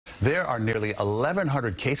There are nearly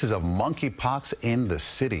 1,100 cases of monkeypox in the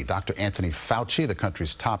city. Dr. Anthony Fauci, the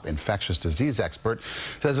country's top infectious disease expert,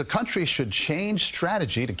 says the country should change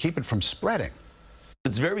strategy to keep it from spreading.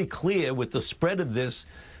 It's very clear with the spread of this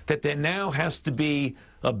that there now has to be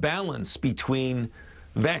a balance between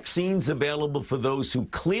vaccines available for those who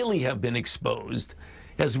clearly have been exposed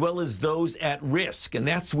as well as those at risk. And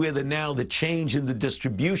that's where the change in the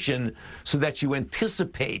distribution so that you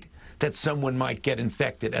anticipate that someone might get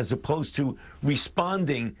infected as opposed to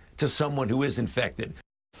responding to someone who is infected.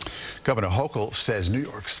 Governor Hochul says New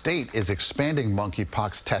York State is expanding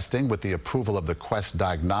monkeypox testing with the approval of the Quest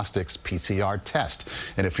Diagnostics PCR test.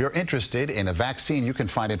 And if you're interested in a vaccine, you can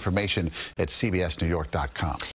find information at cbsnewyork.com.